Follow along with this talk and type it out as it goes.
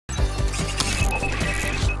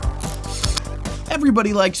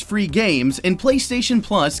Everybody likes free games, and PlayStation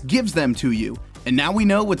Plus gives them to you. And now we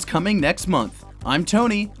know what's coming next month. I'm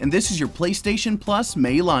Tony, and this is your PlayStation Plus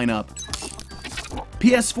May lineup.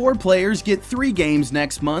 PS4 players get 3 games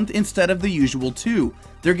next month instead of the usual 2.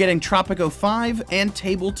 They're getting Tropico 5 and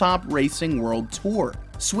Tabletop Racing World Tour.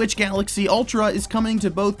 Switch Galaxy Ultra is coming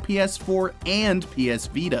to both PS4 and PS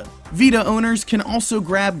Vita. Vita owners can also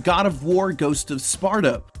grab God of War Ghost of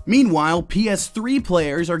Sparta. Meanwhile, PS3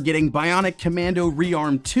 players are getting Bionic Commando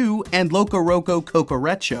Rearm 2 and Loco Roco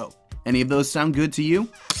Cocorecho. Any of those sound good to you?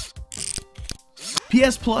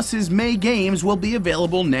 PS Plus's May games will be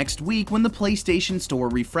available next week when the PlayStation Store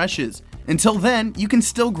refreshes. Until then, you can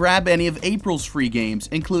still grab any of April's free games,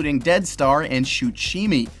 including Dead Star and Shoot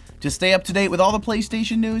Shimi. To stay up to date with all the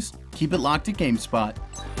PlayStation news, keep it locked at GameSpot.